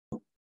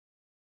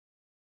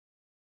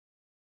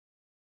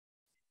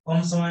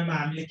कम समयमा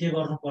हामीले के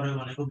गर्नु पर्यो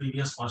भनेको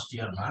प्रिभियस फर्स्ट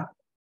इयरमा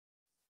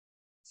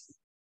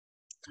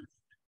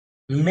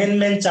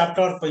मेन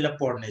च्याप्टर पहिला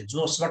पढ्ने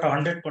जसबाट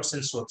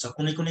 100% सोध्छ।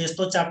 कुनै कुनै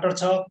यस्तो च्याप्टर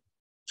छ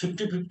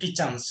 50-50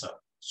 चान्स छ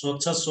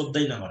सोध्छ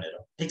सोध्दैन भनेर,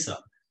 ठीक छ।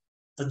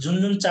 त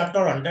जुन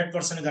च्याप्टर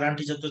 100%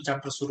 ग्यारेन्टी छ त्यो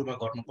च्याप्टर सुरुमा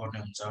गर्नुपर्ने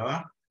हुन्छ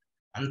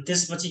अनि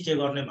त्यसपछि के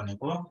गर्ने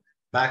भनेको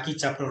बाँकी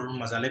च्याप्टरहरु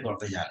मजाले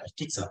गर्दै जाने,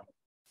 ठीक छ।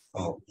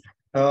 हो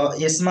त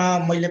यसमा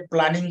मैले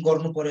प्लानिङ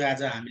गर्नु पर्यो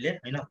आज हामीले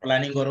हैन,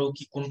 प्लानिङ गरौ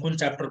कि कुन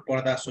च्याप्टर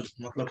पढ्दा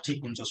मतलब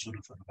ठीक हुन्छ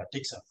सुरुमा,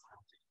 ठीक छ।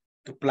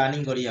 त्यो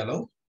प्लानिङ गरिहालौ।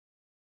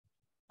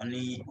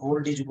 अनि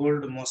ओल्ड इज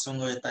गोल्ड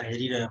मसँग यता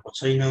हेरिरहेको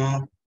छैन,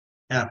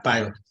 यहाँ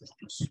पायो।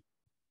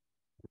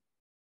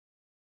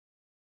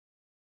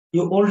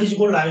 यो ओल्ड इज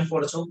गोल्ड हामी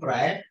पढ्छौं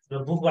प्राय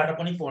र बुकबाट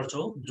पनि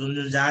पढ्छौं,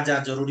 जुन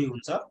जहाँ जरुरी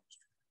हुन्छ।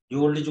 यो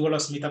ओल्ड इज गोल्ड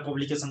अस्मिता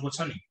पब्लिकेसनको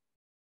छ नि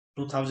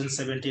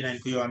 2079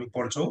 को यो हामी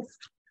पढ्छौं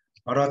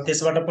र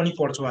त्यसबाट पनि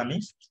पढ्छौं हामी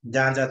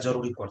जहाँ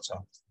जरुरी पर्छ।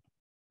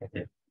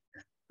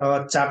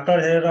 च्याप्टर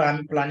हेरेर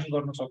हामी प्लानिङ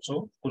गर्न सक्छौं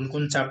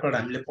कुन च्याप्टर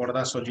हामीले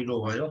पढ्दा सजिलो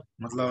भयो,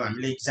 मतलब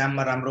हामीले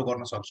एक्जाममा राम्रो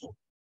गर्न सक्छौं।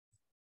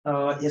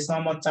 यसमा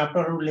म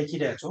च्याप्टरहरु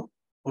लेखिरहेछु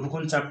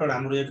कुन च्याप्टर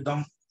हाम्रो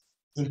एकदम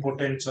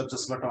इम्पोर्टेन्ट छ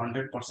जसबाट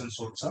 100%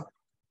 सोध्छ।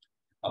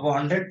 अब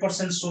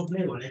 100%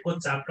 सोध्ने भनेको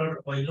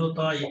च्याप्टर पहिलो त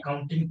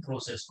एकाउन्टिङ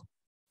प्रोसेस हो।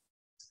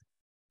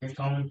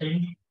 एकाउन्टिङ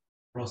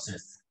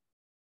प्रोसेस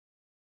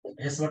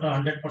यसबाट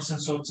 100%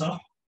 सोध्छ।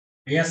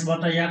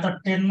 यसबाट या त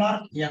 10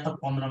 मार्क या त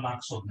 15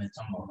 मार्क सोध्ने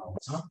सम्भावना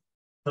हुन्छ,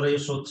 तर यो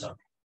सोध्छ।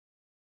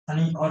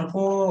 अनि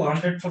अर्को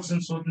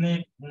 100% सोध्ने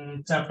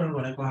च्याप्टर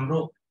भनेको हाम्रो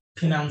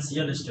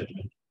फाइनान्शियल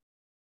स्टेटमेन्ट।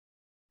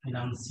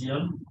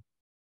 फाइनान्शियल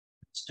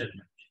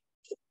स्टेटमेन्ट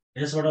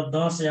यसबाट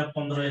 10 या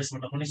 15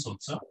 यसबाट पनि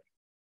सोध्छ।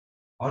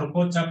 अर्को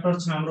च्याप्टर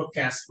छ हाम्रो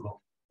cash flow.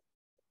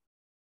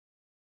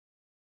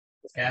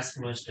 Cash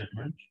flow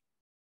statement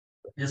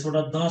यसबाट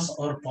 10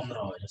 और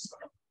 15 हो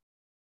यसबाट।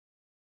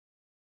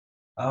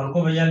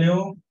 अर्को भइहाल्यो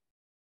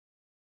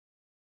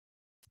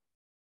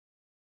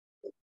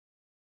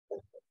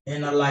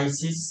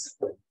एनालाइसिस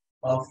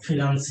अफ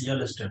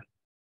फाइनान्शियल स्टेटमेन्ट,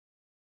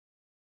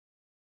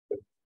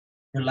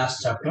 यो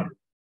लास्ट च्याप्टर।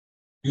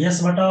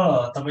 यसबाट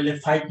तपाईले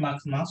 5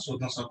 मार्क्समा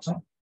सोध्न सक्छ।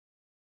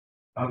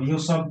 अब यो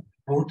सब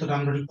बहुत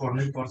राम्ररी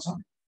पढ्नै पर्छ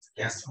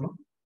क्याश फ्लो।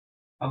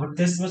 अब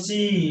त्यसपछि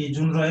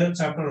जुन रह्यो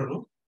च्याप्टरहरु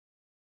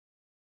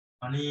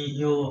अनि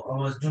यो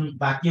अब जुन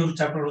बाँकीहरु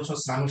च्याप्टरहरु छ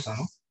सानो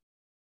सानो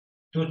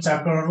त्यो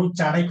च्याप्टरहरु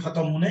चाँडै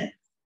खतम हुने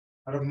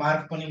र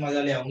मार्क पनि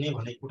मजाले आउने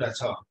भन्ने कुरा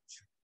छ।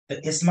 त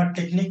यसमा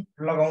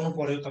टेक्निक लगाउनु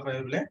पर्यो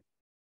तपाईहरुले।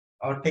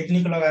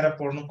 टेक्निक लगाएर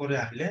पढ्नु पर्यो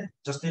हामीले।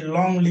 जस्तै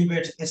लङ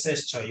लिभेड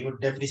एसेट्स छ, यो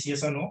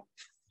डेप्रिसिएसन हो,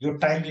 यो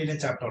टाइम लिने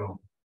च्याप्टर हो।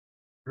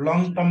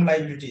 लङ टर्म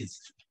लायबिलिटीज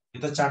यो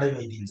त चाँडै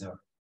भइदिन्छ।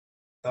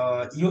 त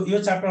यो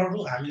च्याप्टरहरु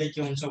हामीले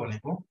के हुन्छ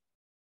भनेको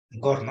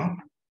गर्न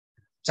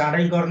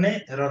चाँडै गर्ने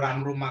र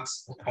राम्रो मार्क्स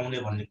उठाउने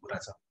भन्ने कुरा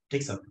छ,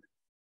 ठीक छ।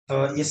 त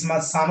यसमा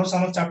सानो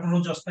सानो च्याप्टरहरु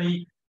जस्तै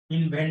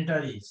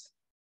इन्भेन्टरीज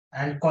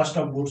and cost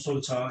of goods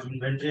sold छ,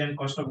 inventory and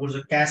cost of goods,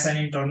 cash and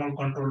internal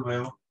control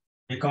भयो,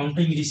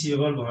 एकाउन्टिङ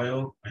रिसिभेबल भयो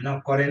हैन,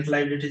 करेन्ट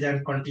लायबिलिटीज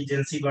एन्ड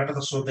कन्टिजेन्सीबाट त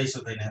सोध्दै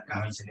सोध्दैन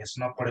कामै छैन, यस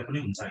नपढे पनि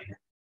हुन्छ हैन।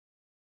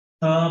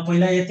 त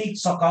पहिला यति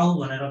सकाउ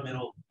भनेर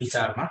मेरो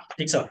विचारमा,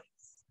 ठीक छ।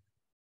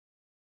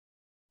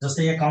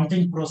 जस्तै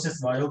एकाउन्टिङ प्रोसेस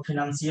भयो,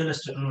 फाइनान्शियल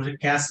स्टेटमेन्ट,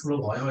 क्याश फ्लो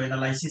भयो,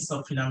 एनालाइसिस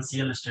अफ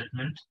फाइनान्शियल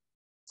स्टेटमेन्ट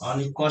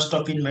अनि कस्ट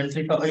अफ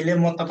इन्भेन्टरी। त अहिले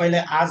म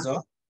तपाईलाई आज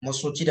म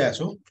सोचिरहेको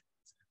छु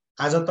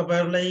आज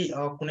तपाईहरुलाई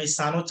कुनै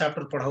सानो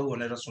च्याप्टर पढाउ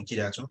भनेर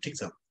सोचिरहेको छु, ठीक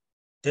छ।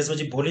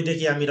 त्यसपछि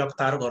भोलिदेखि हामी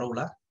रफ्तार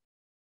गरौला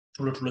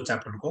ठुलो ठुलो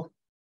च्याप्टरको।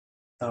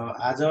 त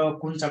आज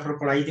कुन च्याप्टर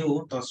पढाइदिउ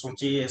त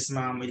सोचे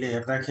यसमा मैले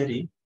हेर्दाखेरि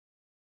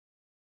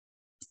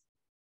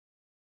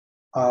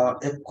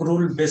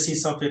एक्रुल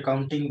बेसिस अफ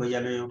एकाउन्टिङ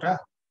भइहाल्यो एउटा,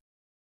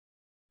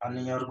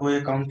 अनि अर्को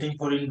accounting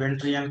for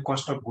inventory and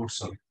cost of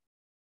goods हो।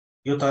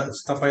 यो त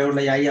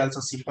तपाईहरुलाई आइहाल्छ,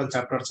 सिम्पल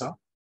च्याप्टर छ।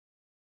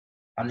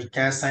 अनि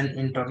क्याश एन्ड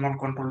इन्टरनल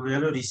कन्ट्रोल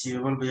भइहाल्यो,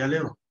 रिसिभेबल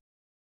भइहाल्यो,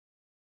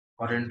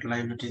 करेन्ट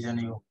लायबिलिटीज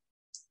अनि यो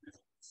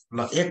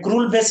ल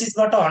एक्रुल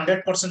बेसिसबाट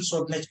 100%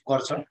 सोध्ने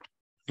गर्छ।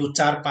 त्यो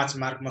 4-5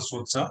 मार्कमा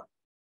सोध्छ।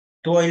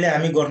 त्यो अहिले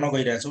हामी गर्न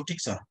गइरहेछौं, ठीक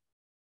छ।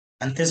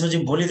 अनि त्यसपछि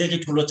भोलिदेखि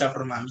ठुलो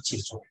च्याप्टरमा हामी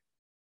छिर्छौं।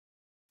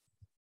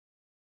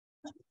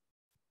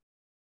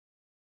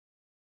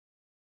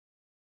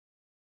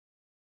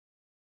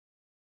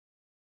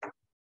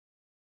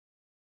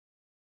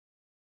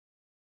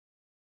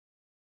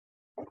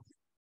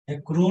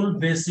 Accrual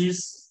basis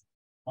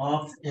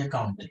of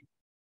accounting.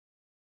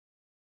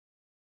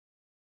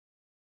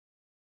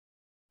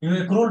 यो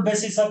accrual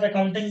basis of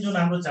accounting जुन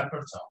हाम्रो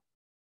च्याप्टर छ,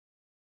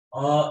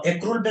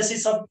 accrual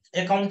basis of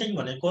accounting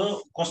भनेको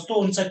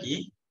कस्तो हुन्छ कि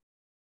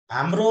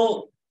हाम्रो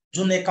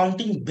जुन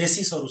एकाउन्टिङ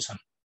बेसिसहरु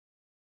छन्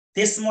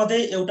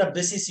त्यसमध्ये एउटा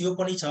बेसिस यो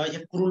पनि छ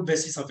accrual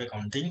basis of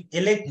accounting।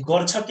 यसले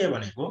गर्छ के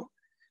भनेको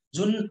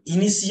जुन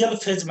इनिशियल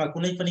फेजमा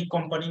कुनै पनि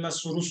कम्पनीमा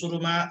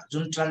सुरुमा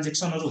जुन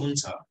ट्रान्ज्याक्सनहरु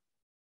हुन्छ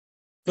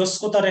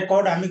त्यसको त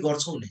रेकर्ड हामी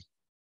गर्छौं नै,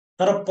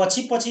 तर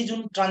पछि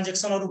जुन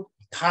ट्रान्ज्याक्सनहरु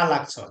थाहा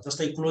लाग्छ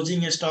जस्तै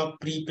क्लोजिङ स्टक,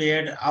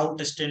 प्रिपेड,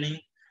 आउटस्ट्यान्डिङ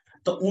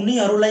त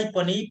उनीहरूलाई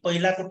पनि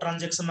पहिलाको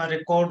ट्रान्जेक्सनमा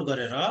रेकर्ड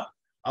गरेर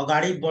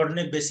अगाडि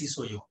बढ्ने बेसिस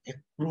हो यो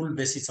एक्रुल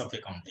बेसिस अफ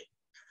एकाउन्टिङ।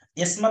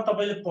 यसमा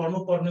तपाईँले पढ्नु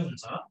पर्ने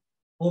हुन्छ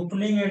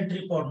ओपनिङ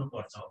एन्ट्री पढ्नु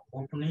पर्छ,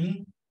 ओपनिङ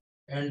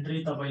एन्ट्री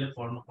तपाईँले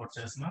पढ्नु पर्छ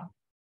यसमा।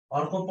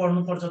 अर्को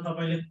पढ्नु पर्छ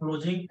तपाईँले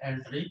क्लोजिङ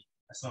एन्ट्री,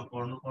 यसमा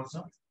पढ्नु पर्छ।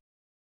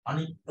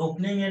 अनि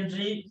ओपनिङ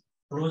एन्ट्री,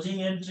 क्लोजिङ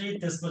एन्ट्री,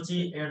 त्यसपछि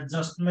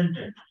एडजस्टमेन्ट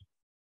एन्ट्री,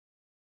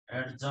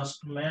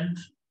 एडजस्टमेन्ट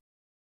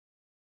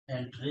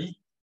एन्ट्री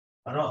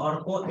र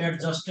अर्को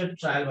एडजस्टेड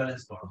ट्रायल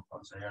ब्यालेन्स पढ्नु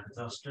पर्छ,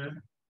 एडजस्टेड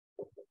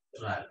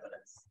ट्रायल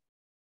ब्यालेन्स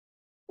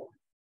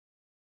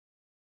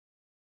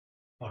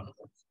पढ्नु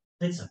पर्छ।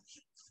 ठीक छ,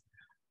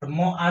 र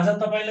म आज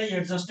तपाईलाई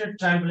एडजस्टेड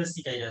ट्रायल ब्यालेन्स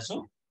सिकाइरहेको छु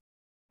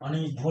अनि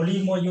भोलि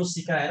म यो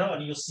सिकाएर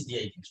अनि यो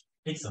सिकाइदिन्छु।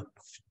 ठीक छ,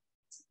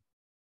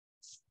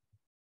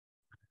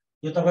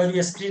 यो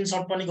तपाईले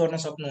स्क्रिनशट पनि गर्न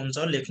सक्नुहुन्छ,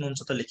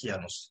 लेख्नुहुन्छ त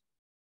लेखिहाल्नुस्।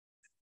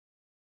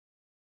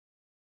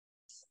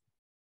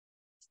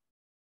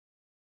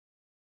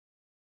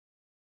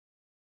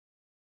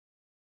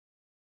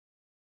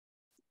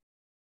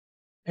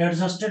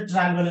 एडजस्टेड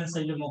ट्रायल ब्यालेन्स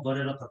अहिले म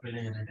गरेर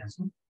तपाईलाई हेराइरहेको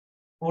छु।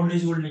 ओल्ड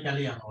इज गोल्ड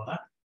निकालिहाल्नु होला।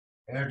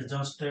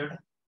 एडजस्टेड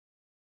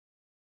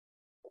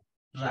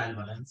ट्रायल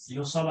ब्यालेन्स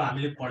यो सब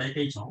हामीले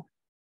पढेकै छौं।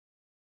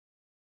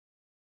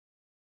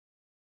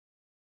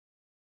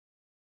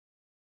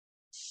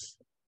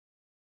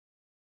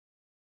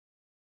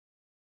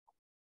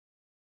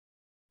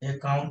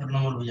 एकाउन्ट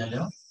नम्बर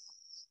भइहाल्यो,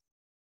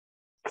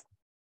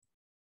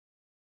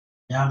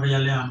 यहाँ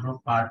भइहाल्यो हाम्रो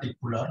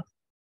पार्टिकुलर,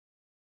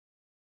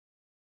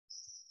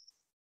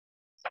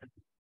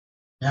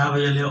 यहाँ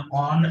भइहाल्यो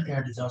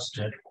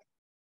अनएडजस्टेड,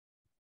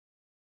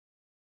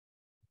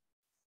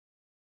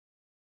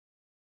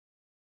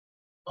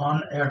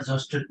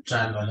 अनएडजस्टेड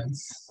ट्रायल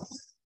ब्यालेन्स,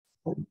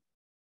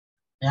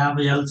 यहाँ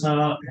भइहाल्छ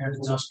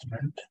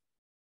एडजस्टमेन्ट,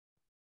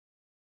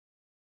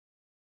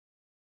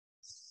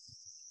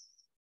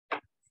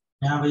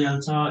 यहाँ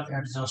भइहाल्छ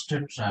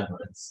adjusted trial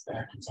balance,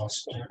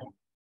 adjusted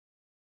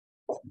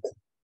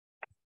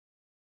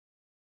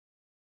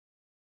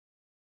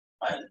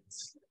balance.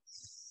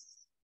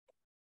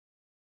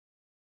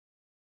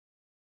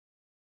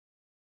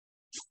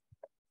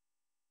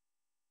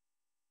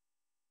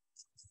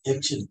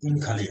 एकछिन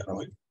तीन खाली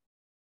हेरौँ है।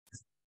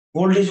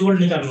 ओल्ड इज गोल्ड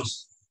निकाल्नुहोस्।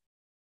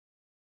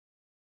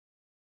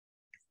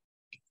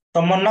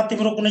 तमन्ना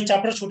तिम्रो कुनै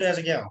च्याप्टर छुटेको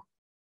छ क्या?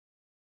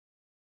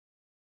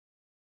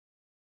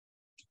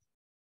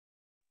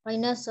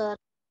 हैन सर,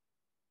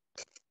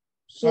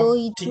 सब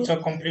ठीक छ,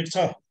 कम्प्लिट छ।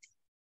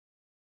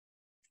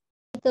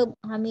 त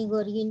हामी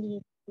गरिएली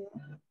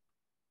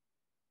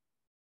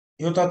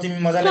यो त तिमी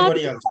मजाले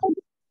गरिहाल्छौ।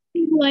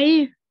 है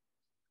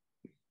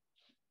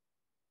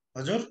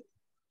हजुर,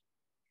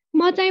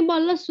 म चाहिँ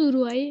बल्ल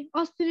सुरु है,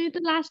 अस्ति नै त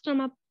लास्ट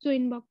टर्ममा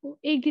जोइन भएको,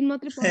 एक दिन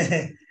मात्रै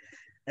पढेँ।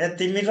 ए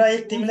तिमीलाई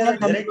त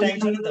धेरै टाइम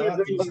छ नि त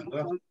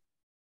तिमीसँग।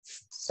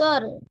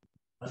 सर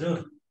हजुर,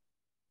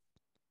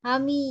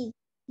 हामी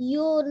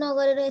यो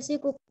नगरेर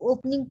यसैको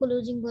ओपनिङ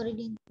क्लोजिङ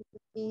गरिदिन्छु।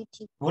 ए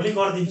ठीक, भोलि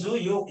गरिदिन्छु।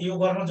 यो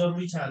गर्न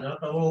जरुरी छ आज,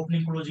 तब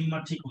ओपनिङ क्लोजिङमा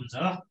ठीक हुन्छ।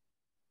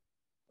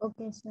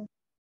 Okay sir.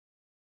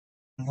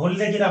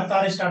 भोलिदेखि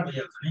रफ्तार स्टार्ट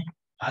भइहाल्छ नि।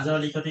 आज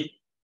अलिकति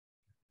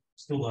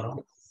यस्तो गरौँ,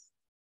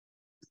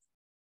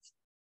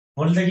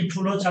 भोलिदेखि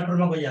ठुलो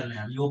च्याप्टरमा गइहाल्ने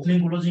हामी। ओपनिङ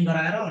क्लोजिङ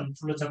गराएर अनि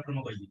ठुलो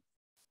च्याप्टरमा गइदिउँ।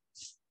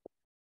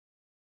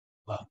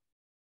 ल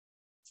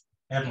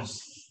हेर्नुहोस्,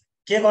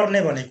 के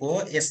गर्ने भनेको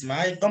यसमा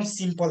एकदम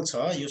सिम्पल छ।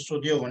 यो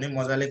सोध्यो भने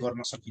मजाले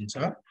गर्न सकिन्छ।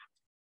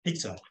 ठीक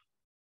छ,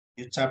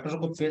 यो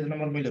च्याप्टरको पेज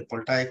नम्बर मैले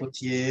पल्टाएको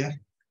थिएँ।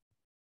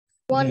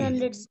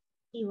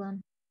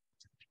 161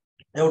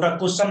 एउटा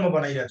क्वेशन म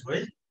बनाइरहेको छु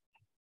है।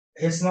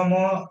 यसमा म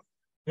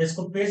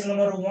यसको पेज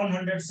नम्बर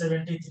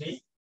 173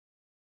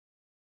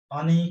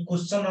 अनि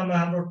क्वेशन नम्बर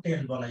हाम्रो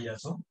 10 बनाइरहेको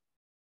छु।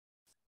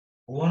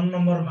 1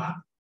 नम्बरमा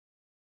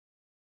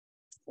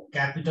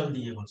क्यापिटल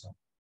दिएको छ।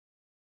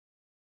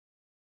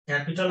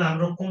 क्यापिटल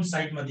हाम्रो कुन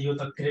साइडमा दियो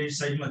त? क्रेडिट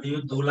साइडमा दियो।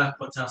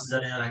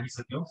 2,50,000 यहाँ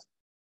राखिसक्यो।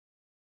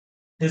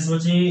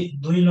 त्यसपछि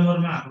 2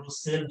 नम्बरमा हाम्रो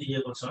सेल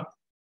दिएको छ।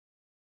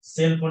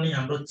 सेल पनि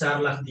हाम्रो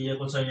 4 लाख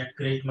दिएको छ, यहाँ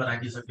क्रेडिटमा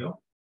राखिसक्यो।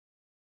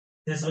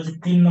 त्यसपछि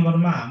 3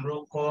 नम्बरमा हाम्रो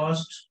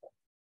कस्ट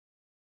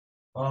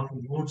अफ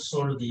गुड्स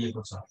सोल्ड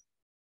दिएको छ।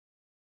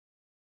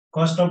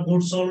 कस्ट अफ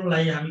गुड्स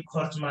सोल्डलाई हामी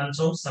खर्च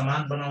मान्छौं,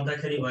 सामान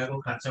बनाउँदाखेरि भएको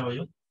खर्च हो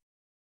यो।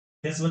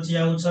 त्यसपछि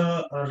आउँछ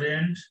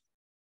रेन्ट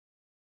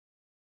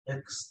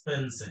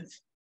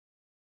एक्सपेन्सेस,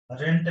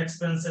 रेन्ट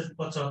एक्सपेन्सेस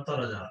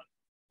 75,000।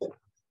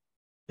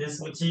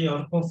 त्यसपछि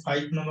अर्को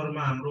 5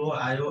 नम्बरमा हाम्रो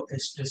आयो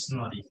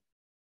स्टेशनरी,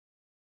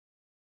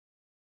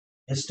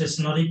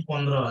 स्टेशनरी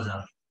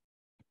 15,000।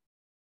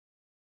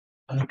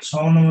 अनि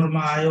 6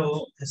 नम्बरमा आयो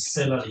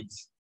सेलरिज,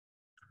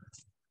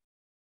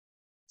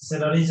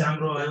 सेलरिज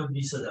हाम्रो आयो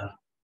 20,000।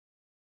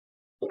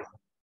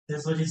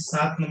 त्यसपछि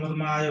 7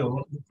 नम्बरमा आयो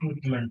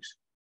इक्विपमेन्ट,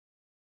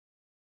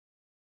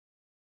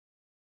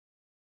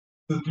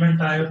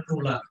 इक्विपमेन्ट आयो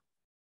 2 लाख।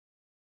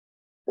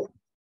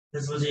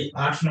 त्यसपछि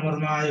 8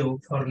 नम्बरमा आयो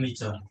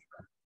फर्निचर,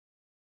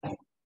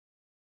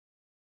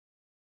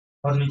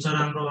 फर्निचर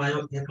हाम्रो आयो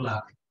 1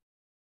 लाख।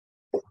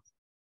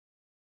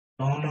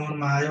 9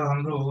 नम्बरमा आयो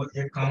हाम्रो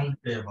एकाउन्ट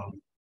पेएबल।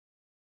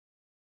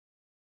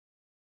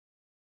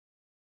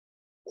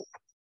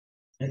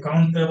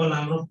 एकाउन्ट पेएबल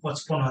हाम्रो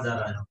 55,000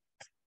 आयो।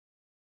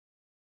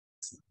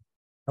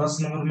 10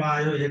 नम्बरमा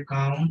आयो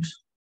एकाउन्ट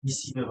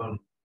रिसिभेबल।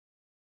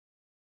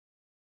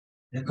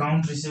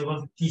 एकाउन्ट रिसिभेबल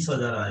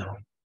 30,000 आयो।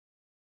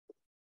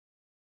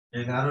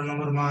 11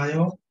 नम्बरमा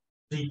आयो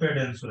प्रिपेड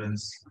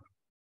इन्स्योरेन्स।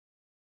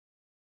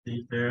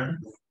 प्रिपेड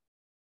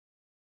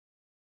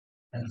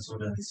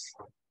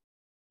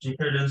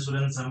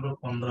हाम्रो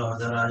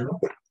 15,000 आयो।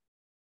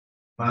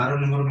 12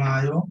 नम्बरमा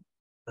आयो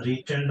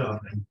रिटेन्ड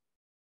अर्निङ।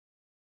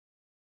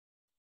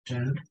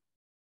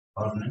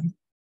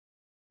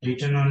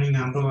 रिटेन अर्निङ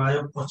हाम्रो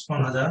आयो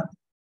 55,000।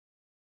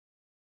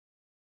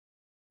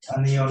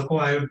 अनि अर्को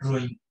आयो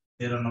ड्रोइङ।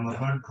 13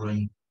 नम्बरमा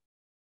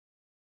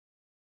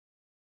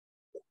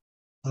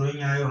ड्रोइङ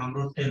आयो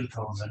हाम्रो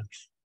 10,000।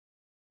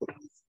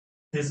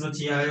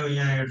 त्यसपछि आयो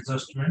यहाँ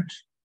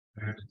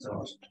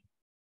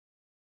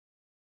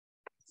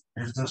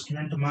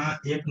एडजस्टमेन्टमा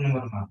 1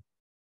 नम्बरमा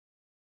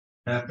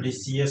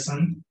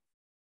depreciation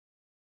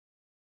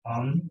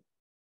on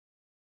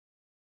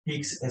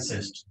fix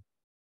asset.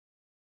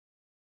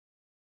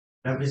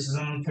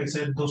 Depreciation on fix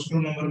asset दोस्रो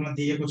नम्बरमा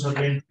दिएको छ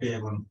रेन्ट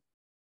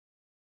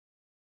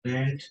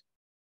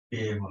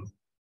पेएबल।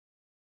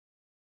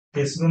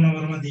 तेस्रो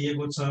नम्बरमा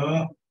दिएको छ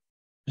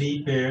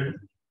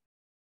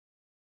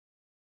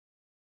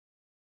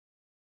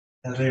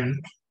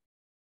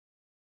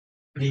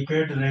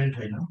प्रिपेड रेन्ट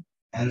हैन,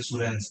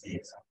 इन्स्योरेन्स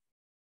दिएको छ।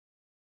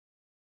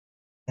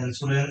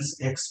 इन्स्योरेन्स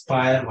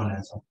एक्सपायर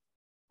भनेको छ।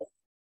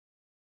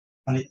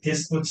 अनि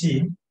त्यसपछि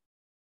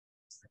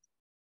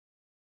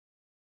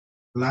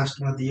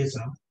लास्टमा दिएछ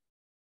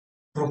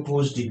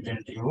प्रपोज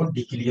डिभिडेन्ड हो।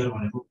 डिक्लेयर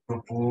भनेको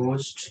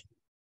प्रपोज्ड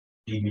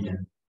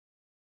डिभिडेन्ड।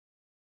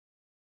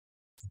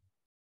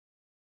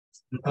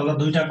 तल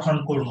दुईटा खण्ड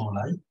कोड्नु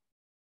होला है।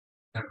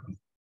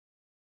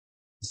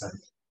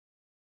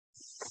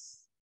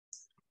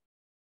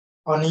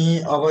 अनि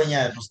अब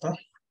यहाँ हेर्नुस् त,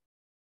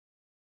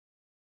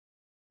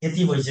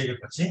 यति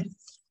भइसकेपछि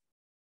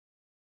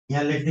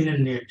यहाँ लेख्दिने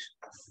नेट।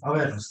 अब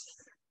हेर्नुस्,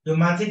 यो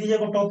माथि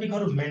दिएको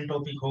टपिकहरु मेन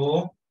टपिक हो।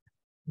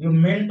 यो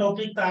मेन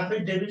टपिक त आफै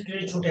डेबिट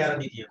क्रेडिट छुट्याएर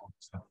दिएको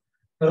हुन्छ,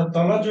 तर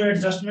तल जो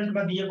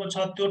एडजस्टमेन्टमा दिएको छ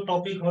त्यो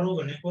टपिकहरु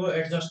भनेको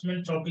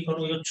एडजस्टमेन्ट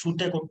टपिकहरु यो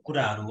छुटेको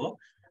कुराहरु हो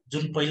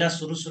जुन पहिला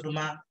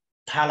सुरुमा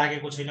थाहा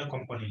लागेको छैन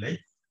कम्पनीलाई।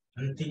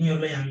 अनि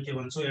तिनीहरुलाई हामी के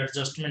भन्छौं,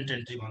 एडजस्टमेन्ट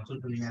एन्ट्री भन्छौं,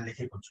 जुन यहाँ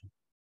लेखेको छु।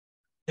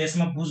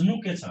 त्यसमा बुझ्नु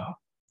के छ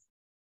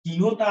कि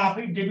यो त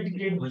आफै डेबिट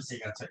क्रेडिट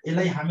भइसकेको छ,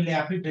 यसलाई हामीले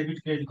आफै डेबिट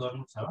क्रेडिट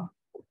गर्नु छ।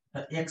 त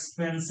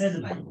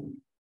एक्सपेन्सेसलाई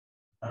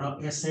र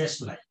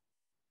एसेट्सलाई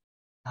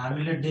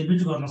हामीले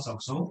डेबिट गर्न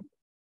सक्छौं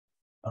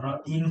र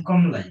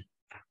इन्कमलाई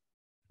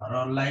र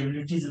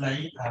लायबिलिटीजलाई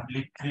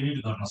हामीले क्रेडिट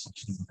गर्न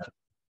सक्छौं।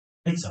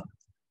 ठीक छ,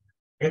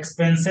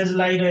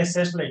 एक्सपेन्सेसलाई र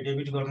एसेट्सलाई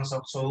डेबिट गर्न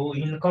सक्छौं,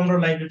 इन्कम र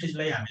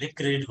लायबिलिटीजलाई हामीले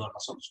क्रेडिट गर्न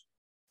सक्छौं।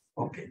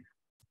 ओके,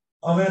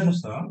 अब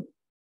हेर्नुस् त,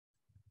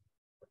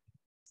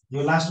 यो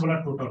लास्ट वाला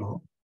टोटल हो।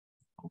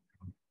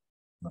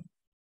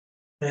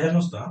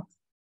 हेर्नुस् त,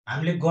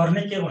 हामीले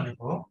गर्ने के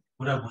भनेको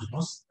कुरा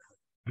बुझ्नुस्।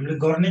 हामीले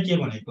गर्ने के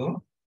भनेको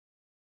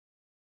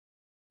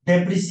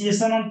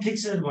डेप्रिसिएसन अन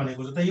फिक्स एसेट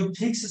भनेको छ। त यो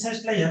फिक्स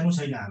एसेटलाई हेर्नु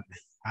छैन हामीले,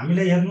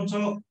 हामीले हेर्नु छ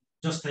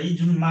जस्तै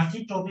जुन माथि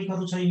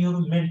टपिकहरु छ यिनीहरु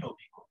मेन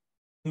टपिक हो।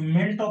 यो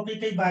मेन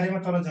टपिकै बारेमा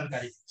तल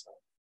जानकारी दिन्छ।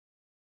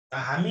 त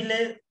हामीले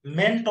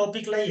मेन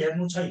टपिकलाई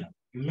हेर्नु छैन,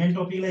 मेन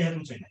टपिकलाई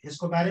हेर्नु छैन,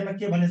 यसको बारेमा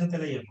के भनेछ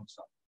त्यसलाई हेर्नु छ।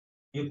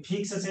 यो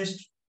फिक्स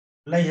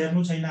एसेटलाई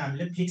हेर्नु छैन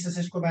हामीले, फिक्स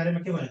एसेटको बारेमा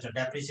के भनेछ,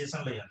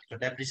 डेप्रिसिएसनलाई हेर्नु छ।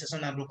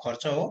 डेप्रिसिएसन हाम्रो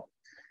खर्च हो,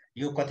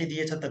 यो कति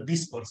दिएछ त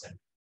 20%।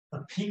 त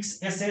फिक्स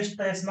एसेट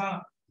त यसमा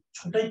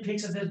छुट्टै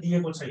फिक्स एसेट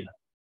दिएको छैन,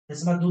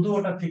 यसमा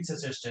दुईवटा फिक्स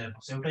एसेट छ।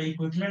 हेर्नुस्, एउटा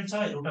इक्विपमेन्ट छ,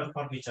 एउटा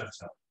फर्निचर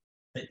छ।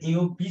 त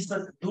यो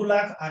 2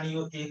 लाख अनि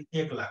यो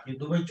 1 लाख, यो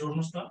दुवै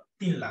जोड्नुस् त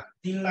 3 लाख।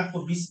 3 लाखको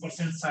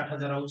 20%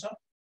 60,000 आउँछ।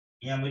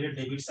 यहाँ मैले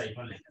डेबिट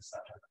साइडमा लेखे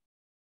 60,000।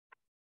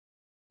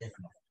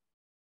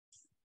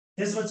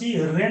 त्यसपछि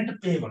रेन्ट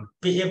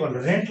पेएबल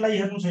रेन्टलाई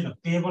हेर्नु छैन,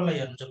 पेएबललाई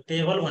हेर्नु छ।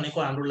 पेएबल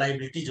भनेको हाम्रो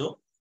लायबिलिटीज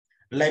हो।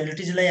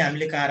 लायबिलिटीजलाई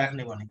हामीले कहाँ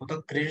राख्ने भनेको त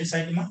क्रेडिट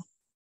साइडमा।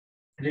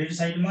 क्रेडिट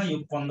साइडमा यो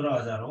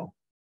 15,000 हो,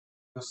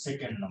 यो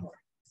second number.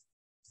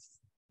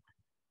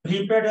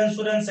 Prepaid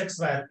insurance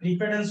expire,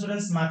 prepaid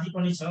insurance माथि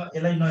पनि छ,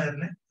 यसलाई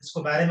नहेर्ने,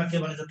 यसको बारेमा के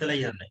भनिन्छ त्यसलाई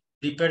हेर्ने।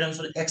 प्रिपेड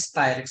इन्स्योरेन्स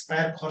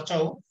एक्सपायर खर्च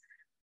हो।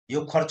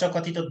 यो खर्च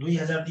कति त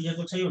 2,000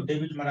 दिएको छ, यो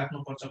डेबिटमा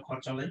राख्नु पर्छ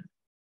खर्चलाई।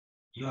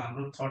 यो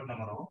हाम्रो थर्ड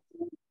नम्बर हो।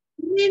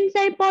 मेन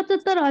चाहिँ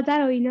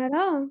 75,000 होइन र?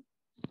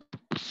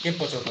 के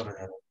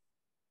 75,000 हो?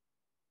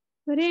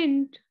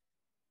 रेन्ट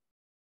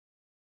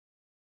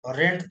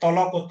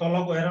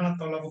तलको हेर न,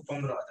 तलको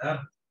 15,000।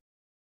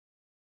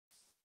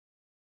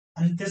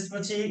 अनि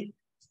त्यसपछि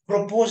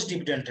प्रपोज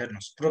डिभिडेन्ड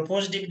हेर्नुस्।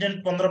 प्रपोज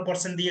डिभिडेन्ड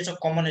 15% दिएछ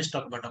कमन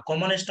स्टकबाट।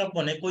 कमन स्टक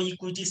भनेको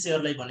इक्विटी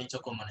शेयरलाई भनिन्छ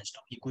common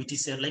stock. Equity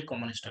शेयरलाई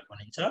common stock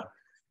भनिन्छ।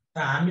 त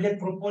हामीले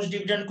प्रपोज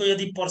डिभिडेन्डको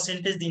यदि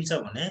पर्सेन्टेज दिन्छ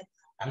भने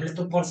हामीले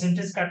त्यो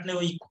पर्सेन्टेज काट्ने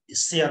हो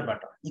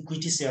शेयरबाट,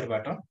 इक्विटी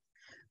शेयरबाट।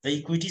 त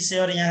इक्विटी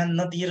शेयर यहाँ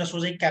नदिएर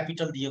सोझै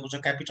क्यापिटल दिएको छ,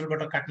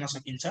 क्यापिटलबाट काट्न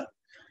सकिन्छ।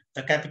 त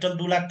क्यापिटल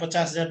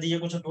 2,50,000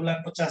 दिएको छ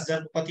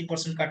 2,50,000 को कति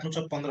पर्सेन्ट काट्नु छ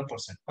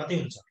 15%, कति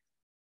हुन्छ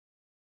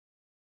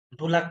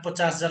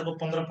 2,50,000 को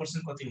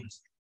 15% कति हुन्छ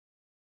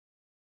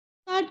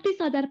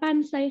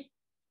 37,500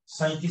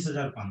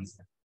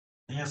 37,500।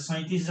 यहाँ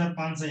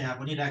 37,500 यहाँ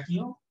पनि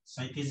राखियो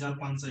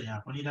 37,500 यहाँ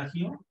पनि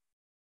राखियो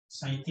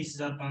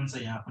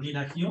 37,500 यहाँ पनि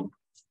राखियो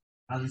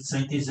अनि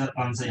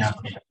 37,500 यहाँ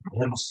पनि राखियो।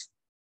 हेर्नुस्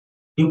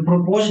यो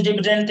प्रोपोज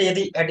डिभिडेन्ड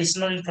यदि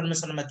एडिसनल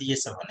इन्फर्मेसनमा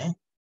दिएछ भने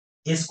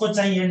यसको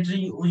चाहिँ एन्ट्री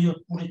उयो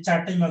पुरै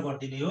चार्टैमा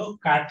गरिदिने हो।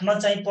 काट्न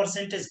चाहिँ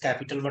पर्सेन्टेज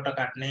क्यापिटलबाट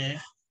काट्ने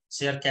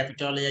शेयर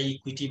क्यापिटल या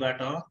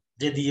इक्विटीबाट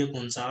जे दिएको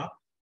हुन्छ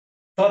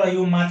तर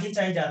यो माथि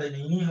चाहिँ जाँदैन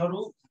यिनीहरू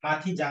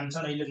माथि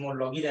जान्छन्। अहिले म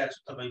लगिरहेको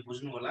छु तपाईँ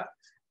बुझ्नु होला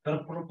तर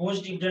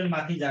प्रोपोज डिभिडेन्ड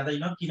माथि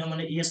जाँदैन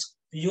किनभने यस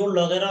यो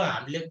लगेर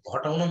हामीले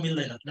घटाउन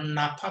मिल्दैन किनभने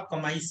नाफा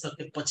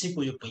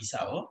कमाइसकेपछिको यो पैसा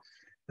हो।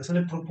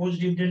 त्यसैले प्रोपोज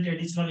डिभिडेन्ड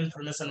एडिसनल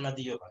इन्फर्मेसनमा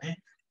दियो भने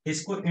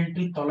यसको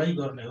एन्ट्री तलै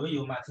गर्ने हो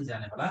यो माथि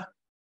जानेवाला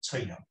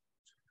छैन।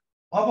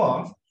 अब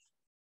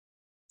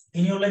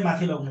यिनीहरूलाई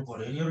माथि लग्नु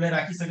पर्यो यिनीहरूलाई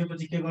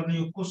राखिसकेपछि के गर्ने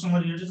यो कोसँग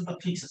रिलेटेड छ त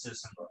फिक्स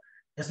एसेटसँग।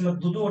 यसमा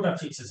दुईवटा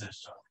फिक्स एसेट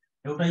छ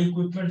एउटा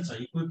इक्विपमेन्ट छ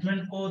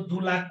इक्विपमेन्टको 2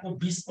 लाखको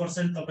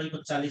 20% तपाईको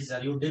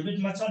 40,000 यो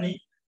डेबिटमा छ नि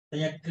त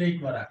यहाँ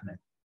क्रेडिटमा राख्ने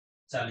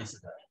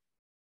 40,000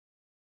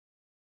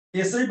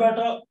 यसैबाट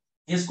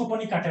यसको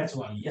पनि काटेको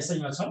छौँ हामी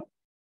यसैमा छ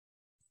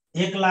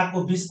 1 लाखको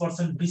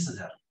 20%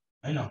 20,000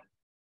 हैन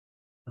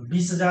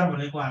 20,000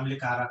 भनेको हामीले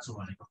कहाँ राख्छौँ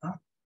भनेको त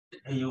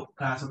यो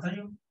कहाँ छ त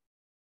यो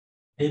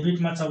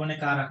डेबिटमा छ भने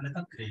कहाँ राख्ने त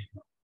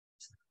क्रेडिटमा।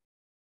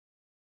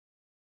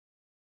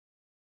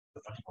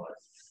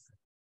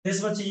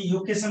 त्यसपछि यो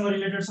केसँग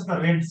रिलेटेड छ त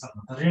रेन्टसँग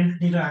त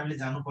रेन्टतिर हामीले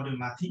जानु पर्यो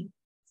माथि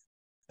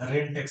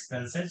रेन्ट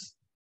एक्सपेन्सेस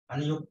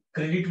अनि यो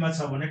क्रेडिटमा छ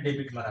भने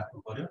डेबिटमा राख्नु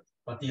पर्यो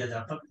कति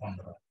हजार त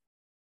 15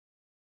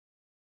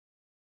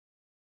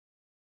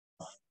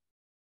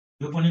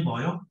 यो पनि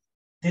भयो।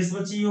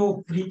 त्यसपछि यो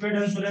प्रिपेड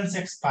इन्स्योरेन्स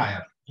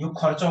एक्सपायर यो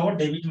खर्च हो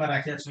डेबिटमा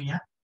राखेको छु यहाँ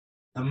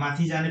त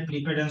माथि जाने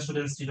प्रिपेड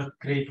इन्स्योरेन्स तिर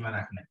क्रेडिटमा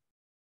राख्ने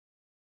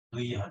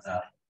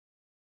 2,000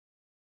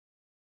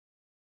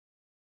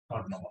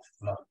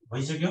 ल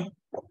भइसक्यो।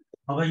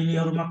 अब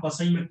यिनीहरूमा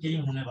कसैमा केही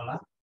हुनेवाला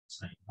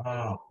छैन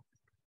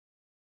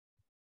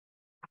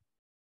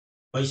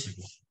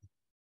भइसक्यो।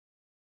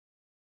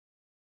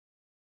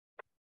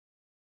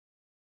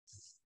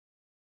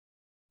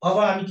 अब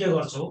हामी के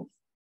गर्छौं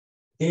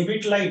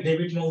डेबिटलाई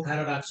डेबिटमा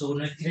उठाएर राख्छौं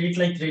र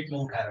क्रेडिटलाई क्रेडिटमा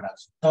उठाएर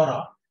राख्छौं तर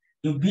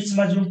यो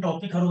बीचमा जुन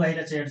टपिकहरु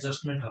आइरहेछ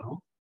एडजस्टमेन्टहरु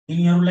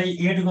यिनीहरूलाई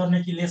एड गर्ने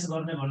कि लेस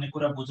गर्ने भन्ने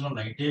कुरा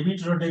बुझ्नलाई डेबिट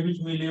र डेबिट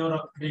मिल्यो र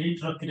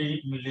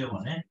क्रेडिट मिल्यो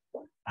भने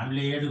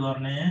हामीले एड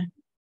गर्ने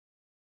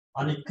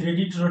अनि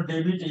क्रेडिट र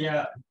डेबिट या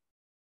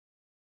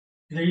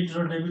डेबिट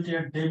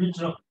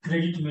र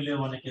क्रेडिट मिल्यो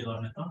भने के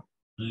गर्ने त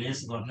लेस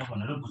गर्ने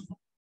भनेर बुझ्नु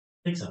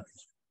ठीक छ।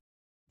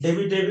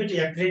 डेबिट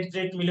या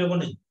क्रेडिट मिल्यो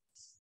भने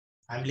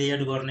हामीले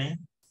एड गर्ने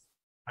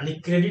अनि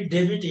क्रेडिट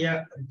डेबिट या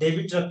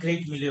डेबिट र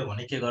क्रेडिट मिल्यो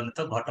भने के गर्ने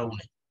त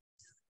घटाउने।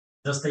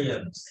 जस्तै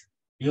हेर्नुस्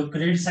यो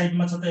क्रेडिट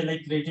साइडमा छ त यसलाई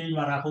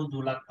क्रेडिटमा राखौं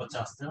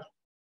 2,50,000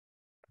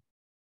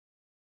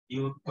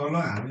 यो तल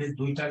हामीले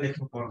दुईटा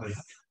लेख्नु पर्दैन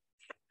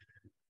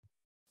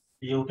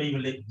एउटैमा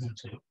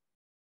लेख्नुहुन्छ यो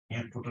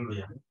यहाँ टोटल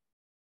भइहाल्यो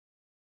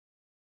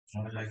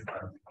मलाई लाग्यो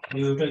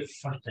यो एउटै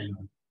फर्स्ट टाइम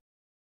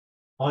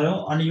भयो।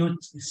 अनि यो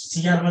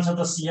सीआर मा छ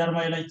त सीआर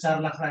मा यसलाई 4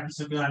 लाख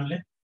राखिसक्यो हामीले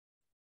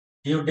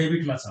यो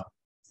डेबिटमा छ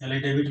यसलाई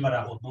डेबिटमा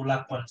राखौं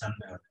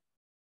 2,95,000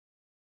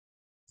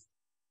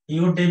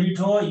 यो डेबिट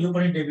हो यो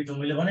पनि डेबिट हो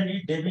मैले भने नि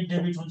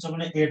डेबिट हुन्छ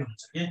भने एड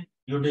हुन्छ के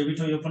यो डेबिट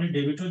हो यो पनि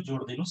डेबिट हो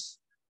जोड दिनुस्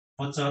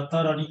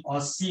 75 अनि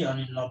 80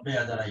 अनि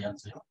 90,000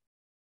 आइहाल्छ यो।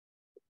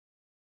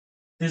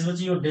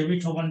 त्यसपछि यो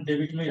डेबिट हो भने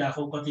डेबिटमै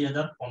राखौं कति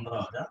हजार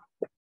 15,000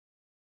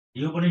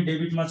 यो पनि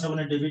डेबिटमा छ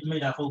भने डेबिटमै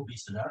राखौं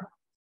 20,000।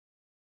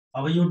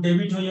 अब यो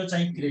डेबिट हो यो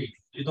चाहिँ क्रेडिट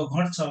यो त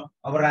घट्छ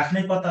अब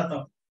राख्ने कता त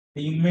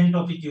यो मेन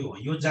टपिक यो हो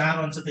यो जहाँ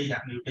रहन्छ त्यही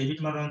राख्ने यो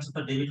डेबिटमा रहन्छ त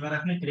डेबिटमा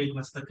राख्ने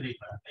क्रेडिटमा छ त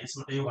क्रेडिटमा राख्ने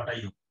यसबाट यो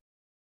घटाइयो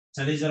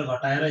 40,000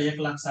 घटाएर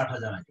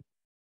 1,60,000 आयो।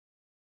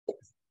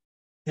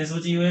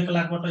 त्यसपछि यो 1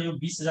 लाखबाट यो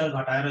 20,000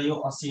 घटाएर यो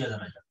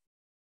 80,000 आयो।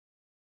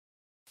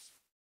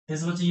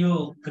 त्यसपछि यो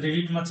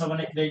क्रेडिटमा छ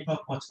भने क्रेडिटमा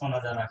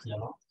 55,000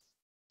 राखिहालौं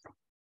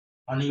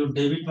अनि यो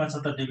डेबिटमा छ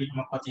त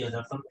डेबिटमा कति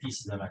हजार त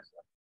 30,000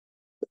 राखिहालौं।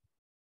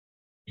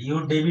 यो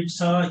डेबिट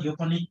छ यो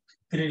पनि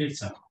क्रेडिट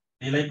छ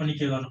यसलाई पनि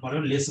के गर्नु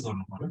पर्यो लेस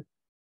गर्नु पर्यो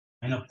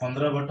हैन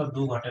 15 बाट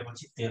 2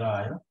 घटेपछि 13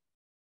 आयो।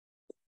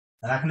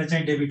 राख्ने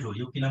चाहिँ डेबिट हो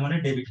यो किनभने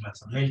डेबिटमा छ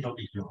मेन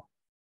टपिक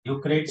यो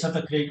क्रेडिट छ त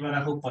क्रेडिटमा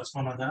राखौं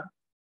 55,000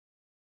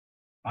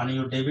 अनि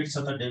यो डेबिट छ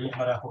त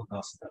डेबिटमा राखौं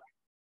 10,000।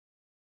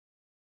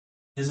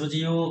 त्यसपछि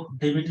यो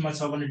डेबिटमा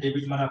छ भने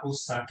डेबिटमा राखौं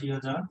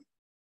 60,000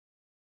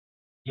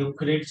 यो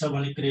क्रेडिट छ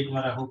भने क्रेडिटमा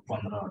राखौं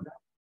 15,000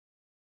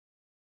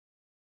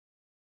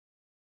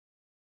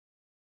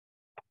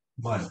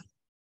 भयो।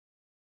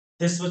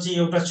 त्यसपछि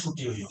एउटा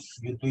छुट्यो यो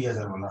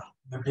 2,000 वाला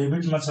यो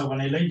डेबिटमा छ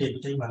भने यसलाई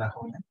डेबिटैमा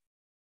राखौं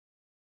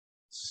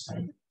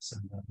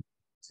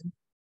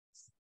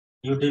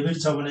यो डेबिट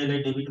छ भने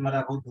यसलाई डेबिटमा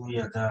राखौं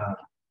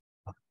 2,000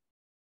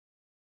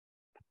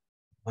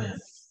 भयो।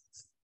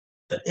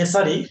 त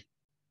यसरी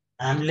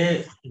हामीले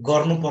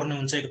गर्नुपर्ने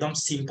हुन्छ एकदम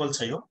सिम्पल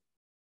छ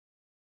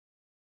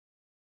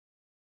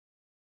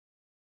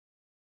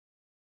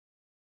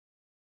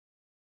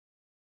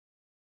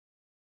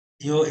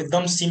यो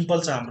एकदम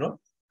सिम्पल छ हाम्रो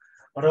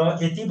र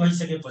यति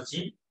भइसकेपछि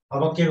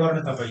अब के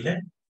गर्ने तपाईले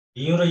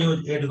यो र यो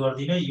एड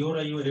गर्दिने यो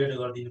र यो एड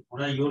गर्दिने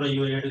पुरा यो र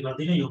यो एड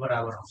गर्दिने यो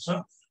बराबर हुन्छ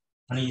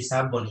अनि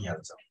हिसाब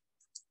बनिहाल्छ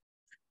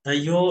त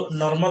यो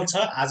नर्मल छ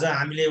आज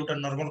हामीले एउटा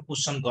नर्मल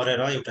क्वेशन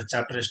गरेर एउटा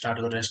च्याप्टर स्टार्ट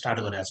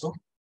गरेका छौं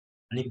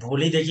अनि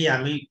भोलिदेखि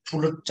हामी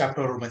ठुलो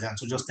च्याप्टरहरुमा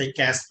जान्छौं जस्तै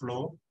क्याश फ्लो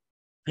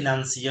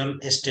फिनान्शियल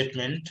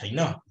स्टेटमेन्ट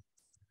हैन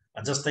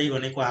जस्तै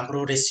भनेको हाम्रो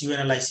रेसियो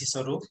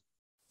एनालाइसिसहरु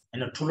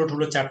हैन ठुलो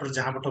ठुलो च्याप्टर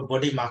जहाँबाट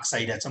बढी मार्क्स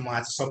आइरहेछ म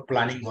आज सब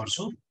प्लानिङ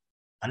गर्छु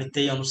अनि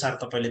त्यही अनुसार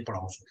तपाईले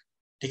पढाउँछु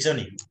ठीक छ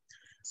नि त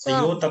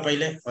यो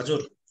तपाईले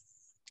हजुर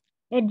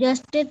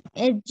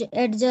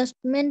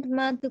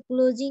एडजस्टमेन्टमा त्यो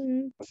क्लोजिङ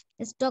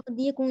स्टक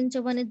दिएको हुन्छ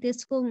भने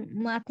त्यसको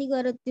माथि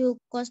गएर त्यो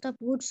कस्ट अफ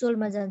गुड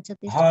सोल्डमा जान्छ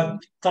त्यसको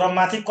तर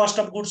माथि कस्ट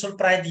अफ गुड सोल्ड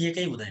प्राय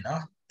दिएकै हुँदैन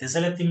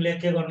त्यसैले तिमीले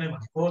के गर्ने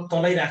भनेको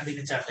तलै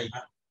राख्दिने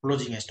चार्टैमा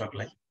क्लोजिङ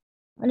स्टकलाई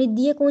अनि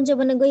दिएको हुन्छ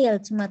भने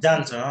गइहाल्छ माथि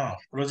जान्छ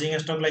क्लोजिङ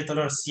स्टकलाई तल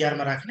सीआर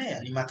मा राख्ने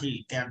अनि माथि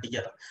त्यहाँ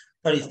डियर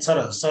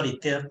सरी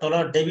त्यहाँ तल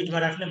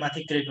डेबिटमा राख्ने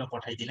माथि क्रेडिटमा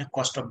पठाइदिने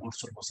कस्ट अफ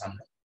गुड्स सोल्डको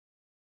सामने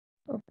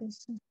ओके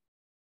सर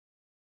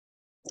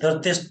तर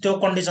त्यो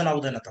कन्डिसन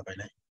आउँदैन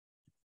तपाईलाई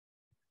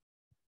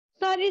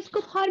सर यसको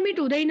फर्मेट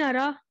हुँदैन र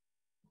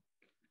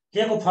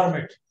केको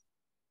फर्मेट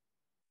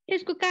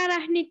यसको कहाँ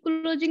राख्ने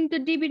क्लोजिङ त्यो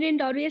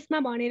डिभिडेन्डहरु यसमा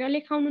भनेर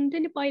लेखाउनुहुन्थ्यो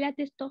नि पहिला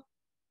त्यस्तो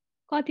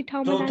कति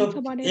ठाउँमा जान्छ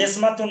भनेर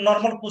यसमा त्यो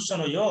नर्मल क्वेशन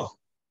हो यो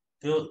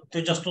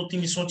त्यो जस्तो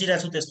तिमी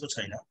सोचिरहेछौ त्यस्तो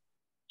छैन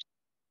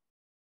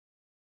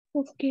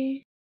ओके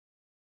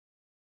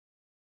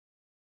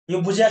यो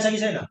बुझिया छ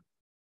कि छैन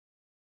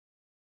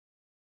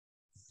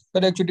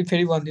तर एकचोटी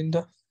फेरि भन्दिनु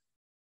त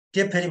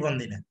के फेरि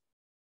भन्दिने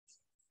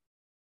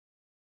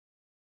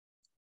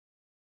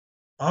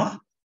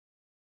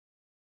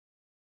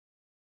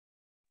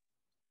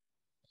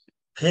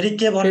फेरि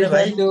के भन्ने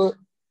भाइ त्यो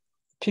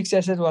फिक्स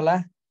एसेट वाला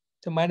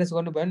त्यो माइनस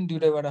गर्नु भयो नि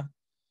दुईटैबाट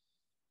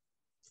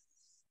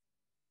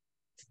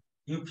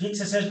यो फिक्स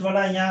एसेट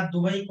वाला यहाँ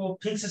दुवैको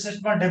फिक्स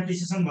एसेटमा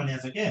डेप्रिसिएसन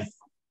भनिएको छ के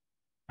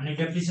अनि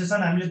डेप्रिसिएसन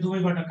हामीले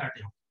दुवैबाट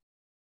काट्यौ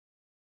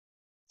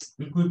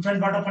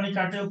इक्विपमेन्टबाट पनि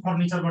काट्यौ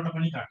फर्निचरबाट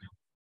पनि काट्यौ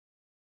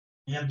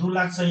यहाँ 2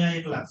 लाख छ यहाँ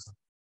 1 लाख छ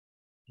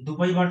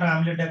दुवैबाट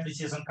हामीले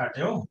डेप्रिसिएसन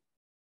काट्यौ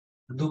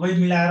दुवै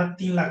मिलाएर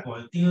 3 लाख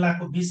भयो 3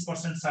 लाखको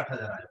 20%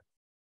 60,000 आयो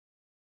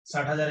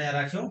 60,000 यहाँ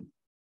राख्यौ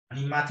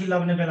अनि माथि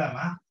लग्ने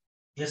बेलामा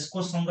यसको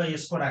सँग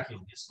यसको राख्यौ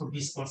यसको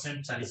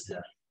 20%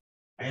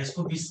 40,000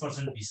 यसको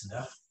 20%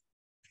 20,000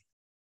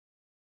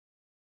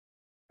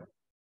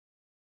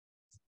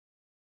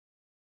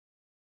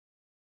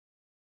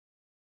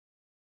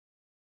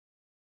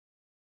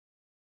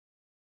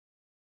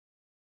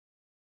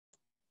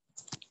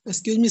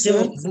 एक्सक्यूज मी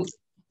सर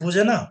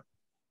बुझेन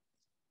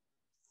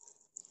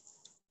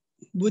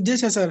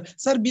बुझेछ सर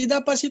सर बिदा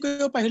पछिको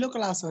यो पहिलो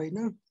क्लास हो हैन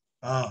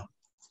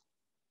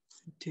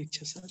ठीक छ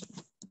सर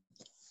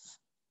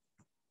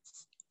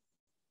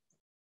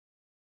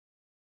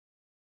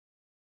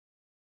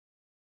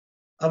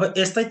अब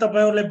यस्तै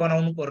तपाईहरुले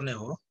बनाउनु पर्ने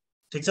हो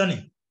ठीक छ नि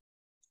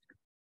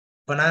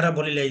बनाएर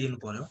भोलि ल्याइदिनु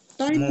पर्यो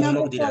म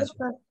होमवर्क दिइराछु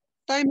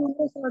टाइम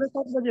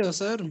 7:30 बजे हो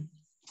सर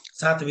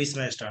 7:20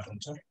 मा स्टार्ट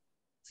हुन्छ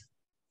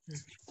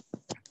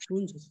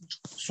हुन्छ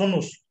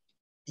सुन्नुस्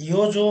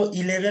यो जो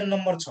 11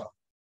 नम्बर छ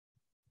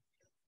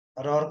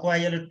र अर्को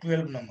आइले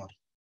 12 नम्बर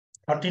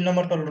 13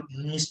 नम्बर त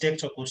मिस्टेक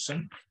छ क्वेशन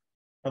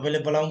तपाईले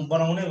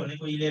बनाउने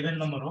भनेको 11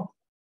 नम्बर हो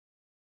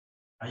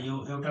यो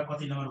एउटा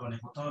कति नम्बर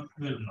भनेको त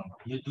 12 नम्बर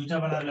यो दुईटा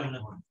बनाएर ल्याउने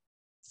भयो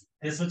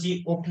त्यसपछि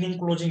ओपनिङ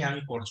क्लोजिङ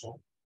हामी पढ्छौं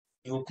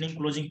यो ओपनिङ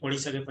क्लोजिङ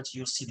पढिसकेपछि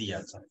यो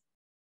सिधिहाल्छ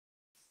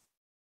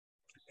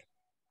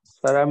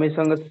सर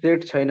हामीसँग सेट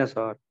छैन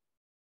सर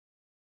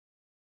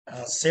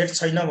सेट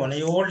छैन भने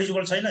यो ओल्ड इज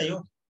गोल्ड छैन यो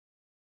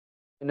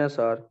छैन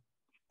सर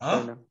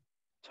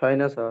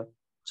छैन सर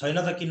छैन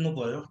त किन्नु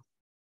पर्यो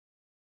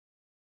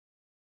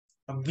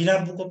बिना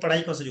बुकको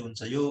पढाइ कसरी हुन्छ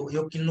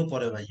यो किन्नु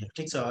पर्यो भाइ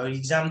ठीक छ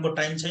एक्जामको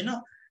टाइम छैन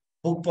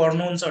बुक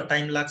पढ्नुहुन्छ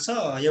टाइम लाग्छ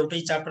एउटै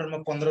च्याप्टरमा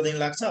 15 दिन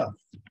लाग्छ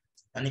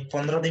अनि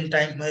 15 दिन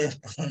टाइम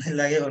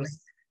लाग्यो भने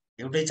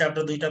एउटै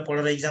च्याप्टर दुईटा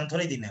पढेर एक्जाम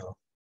थोरै दिने हो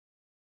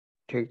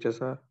ठीक छ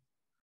सर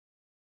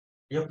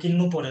यो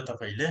किन्नु पर्यो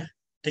तपाईले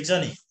ठीक छ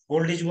नि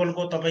ओल्ड इज गोल्ड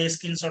को तपाई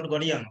स्क्रिनशट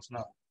गरिहाल्नुस् न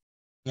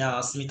यहाँ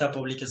अस्मिता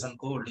पब्लिकेशन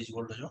को ओल्ड इज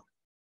गोल्ड हो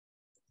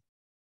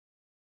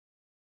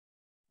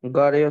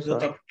गर्यो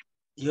सर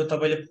यो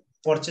तपाईले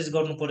पर्चेज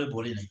गर्नु पर्यो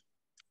भोलि नै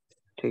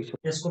ठीक छ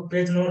यसको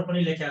पेज नम्बर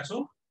पनि लेखेको छु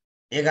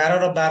 11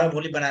 र 12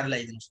 भोलि बनाएर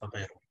ल्याइदिनुस्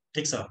तपाईहरु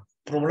ठीक छ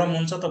प्रब्लम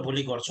हुन्छ त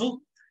भोलि गर्छु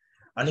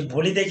अनि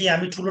भोलिदेखि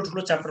हामी ठुलो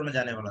ठुलो च्याप्टरमा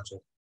जानेवाला छौं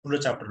ठुलो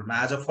च्याप्टरमा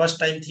आज फर्स्ट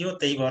टाइम थियो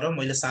त्यही भएर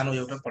मैले सानो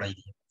एउटा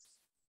पढाइदिए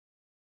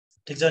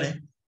ठीक छ नि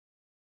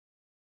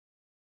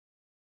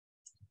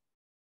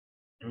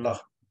ल